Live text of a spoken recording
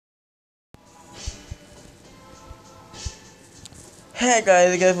Hey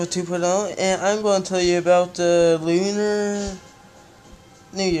guys for 2.0, and I'm going to tell you about the Lunar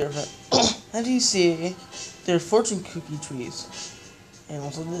New Year event. As you see, there's fortune cookie trees, and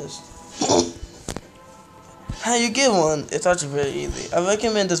also this. How you get one? It's actually very easy. I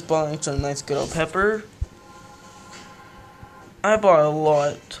recommend just buying some nice good old pepper. I bought a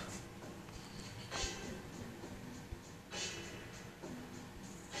lot.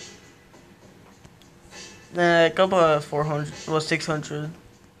 Like I bought 400, well 600,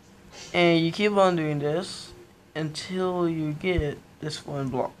 and you keep on doing this until you get this one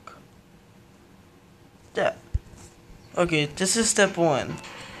block. That. Okay, this is step 1.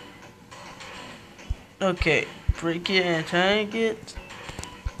 Okay, break it and try to get.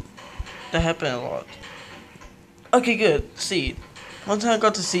 That happened a lot. Okay, good. Seed. One time I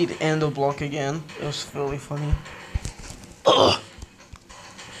got the seed and the block again. It was really funny. Ugh.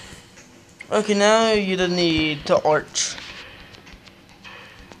 Okay, now you don't need to arch.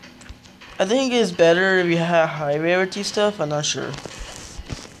 I think it's better if you have high rarity stuff. I'm not sure.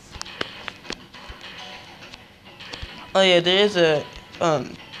 Oh yeah, there is a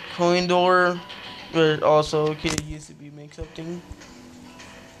coin door, but also could use to be make something.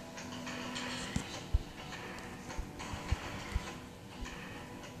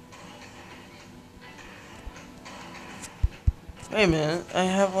 Wait a minute, I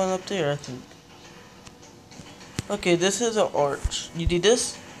have one up there, I think. Okay, this is an arch. You do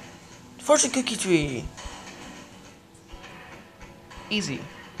this? Fortune cookie tree. Easy.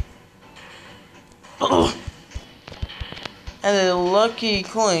 And a lucky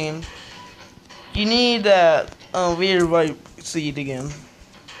coin. You need that weird white seed again.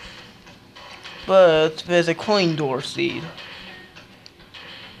 But there's a coin door seed.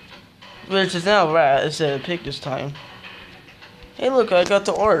 Which is now rat instead of pig this time. Hey look, I got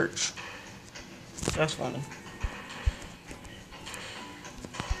the arch. That's funny.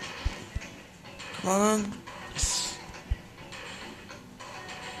 Come on. Yes.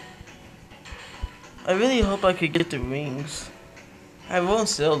 I really hope I could get the rings. I won't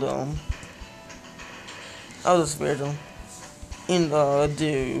sell them. I'll just wear them. And I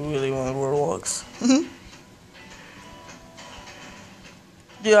do really want Roblox.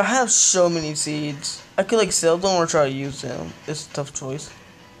 Dude, I have so many seeds. I could like sell them or try to use them. It's a tough choice.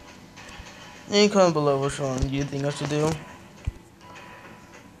 And comment below which one you think I should do.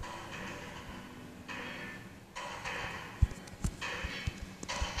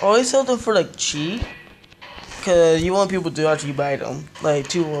 Always sell them for like cheap. Cause you want people to actually buy them. Like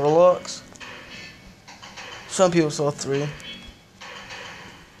 2 Roblox. Some people sell 3.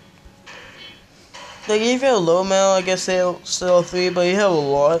 Like if you have a low amount, I guess sell 3, but you have a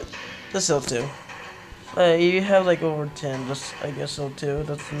lot, just sell 2. Like if you have like over 10, just I guess sell 2.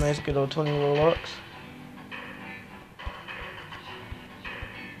 That's a nice good old 20 Robux.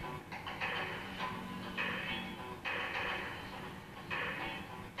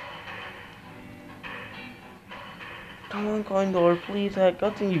 Come on, coin door, please. I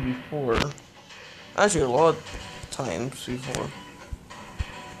got to you before. Actually, a lot of times before.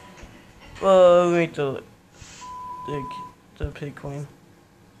 Well, let me make the pig coin.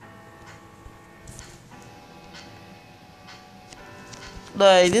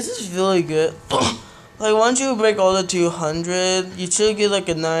 Like, this is really good. Like, once you break all the 200, you should get like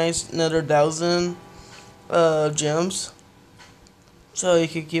a nice another 1,000 gems. So you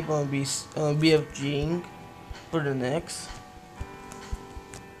can keep on BFGing for the next.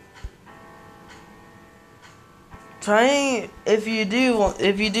 If you do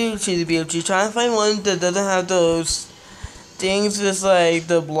choose BFG, try and find one that doesn't have those things with like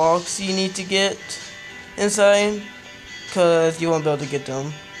the blocks you need to get inside, cause you won't be able to get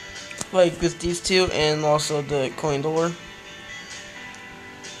them. Like with these 2 and also the coin door.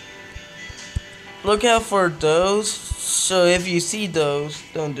 Look out for those. So if you see those,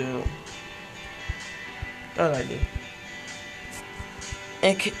 don't do them. That I do.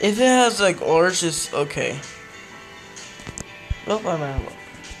 And if it has like orange, it's okay. Nope, I'm out of luck.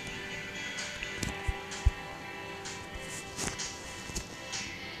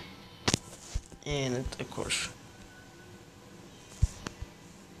 And of course.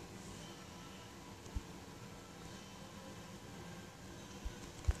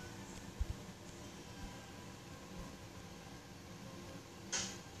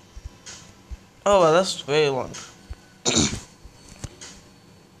 Oh, wow, that's very long.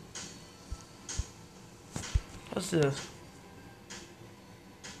 What's this?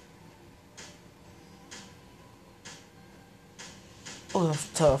 Oh, that's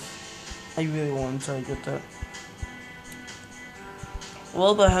tough. I really want to try to get that.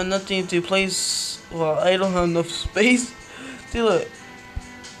 Well, but I have nothing to place. Well, I don't have enough space See, look.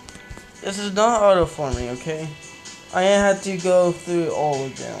 This is not auto farming, okay? I had to go through all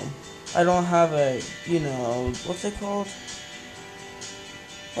of them. I don't have a, you know, what's it called?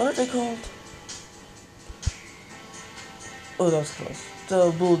 What are they called? Oh, that's close.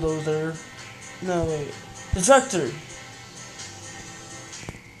 The bulldozer. No, wait. The tractor.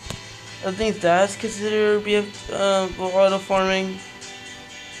 I think that's considered be auto farming.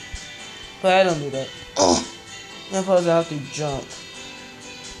 But I don't do that. And plus I have to jump.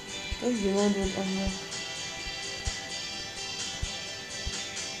 Does you want to do it on here?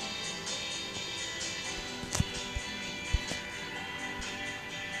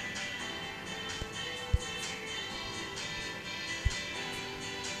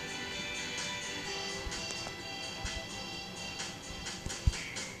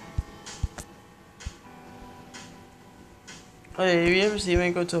 Oh yeah, if you ever see me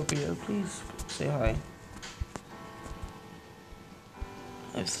in Growtopia, please say hi.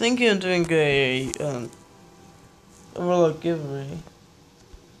 I was thinking of doing a overload giveaway,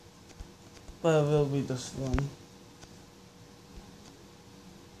 but it will be this one.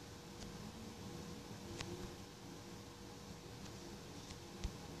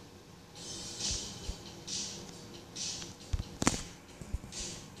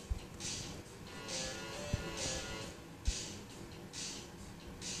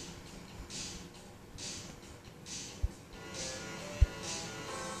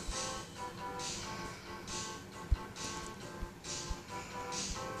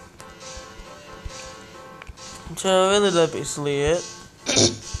 So really that's basically it.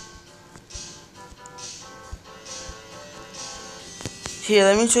 Here,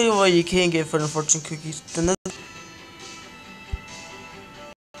 let me show you what you can get for the fortune cookies.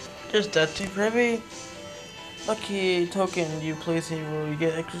 Just that too. For every lucky token you place in your roll, you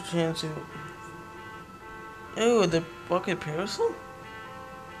get extra chance to. Oh, the bucket parasol?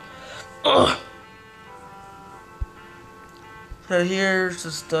 Ugh. So here's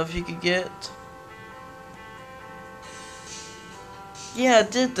the stuff you could get. Yeah, I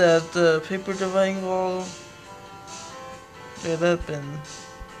did that. The paper dividing wall. Yeah, that been.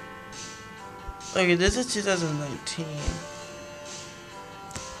 Okay, this is 2019.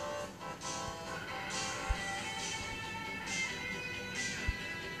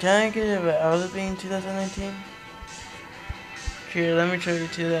 Can I get it without it being 2019? Here, let me show you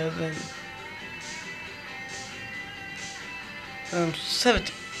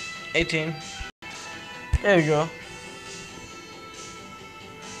 2017, 18. There we go.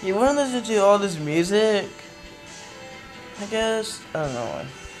 You want to listen to all this music? I guess. I don't know why.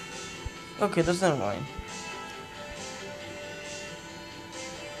 Okay, that's not mine.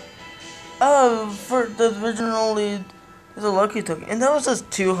 Oh, for the original lead, there's a lucky token, and that was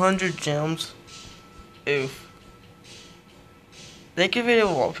just 200 gems. Oof. They give it a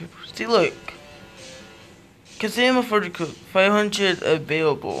wallpaper. See, look. Consume a 500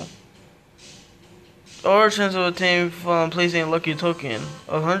 available. Or chance of obtaining from placing a lucky token.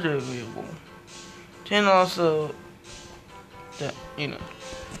 100 available. 10 also. That, you know.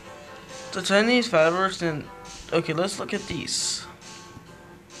 The Chinese fibers and. Okay, let's look at these.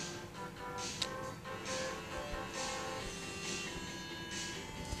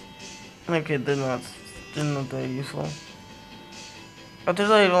 Okay, they're not that useful. But there's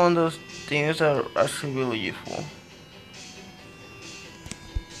like one of those things that are actually really useful.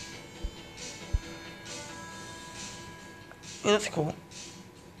 Yeah, that's cool.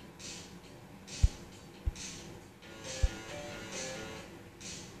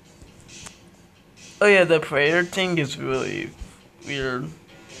 Oh yeah, the prayer thing is really weird.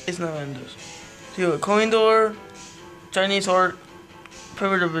 It's not in this. See, look, coin door, Chinese art,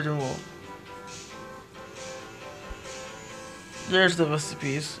 paper division wall. There's the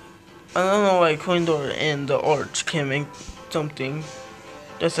recipes. I don't know why coin door and the arch can't make something.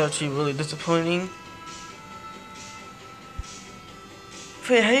 That's actually really disappointing.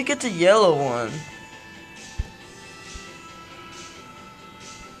 Wait, how do you get the yellow one?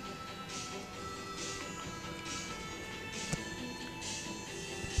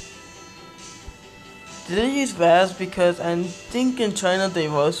 Did they use rats? Because I think in China they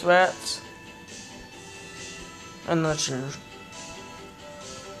roast rats. I'm not sure.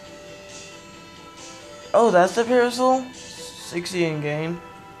 Oh, that's the parasol? 60 in game.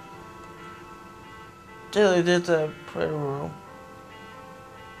 They did the prayer rule.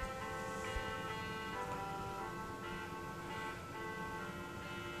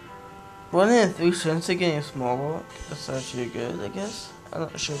 One in 3 cents to getting a small block. That's actually good, I guess. I'm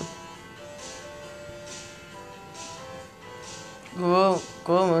not sure. Go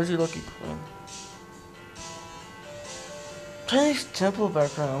emoji lucky coin. Chinese temple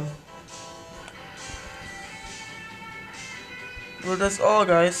background. Well, that's all,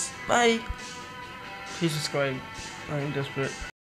 guys. Bye. Please subscribe. I'm desperate.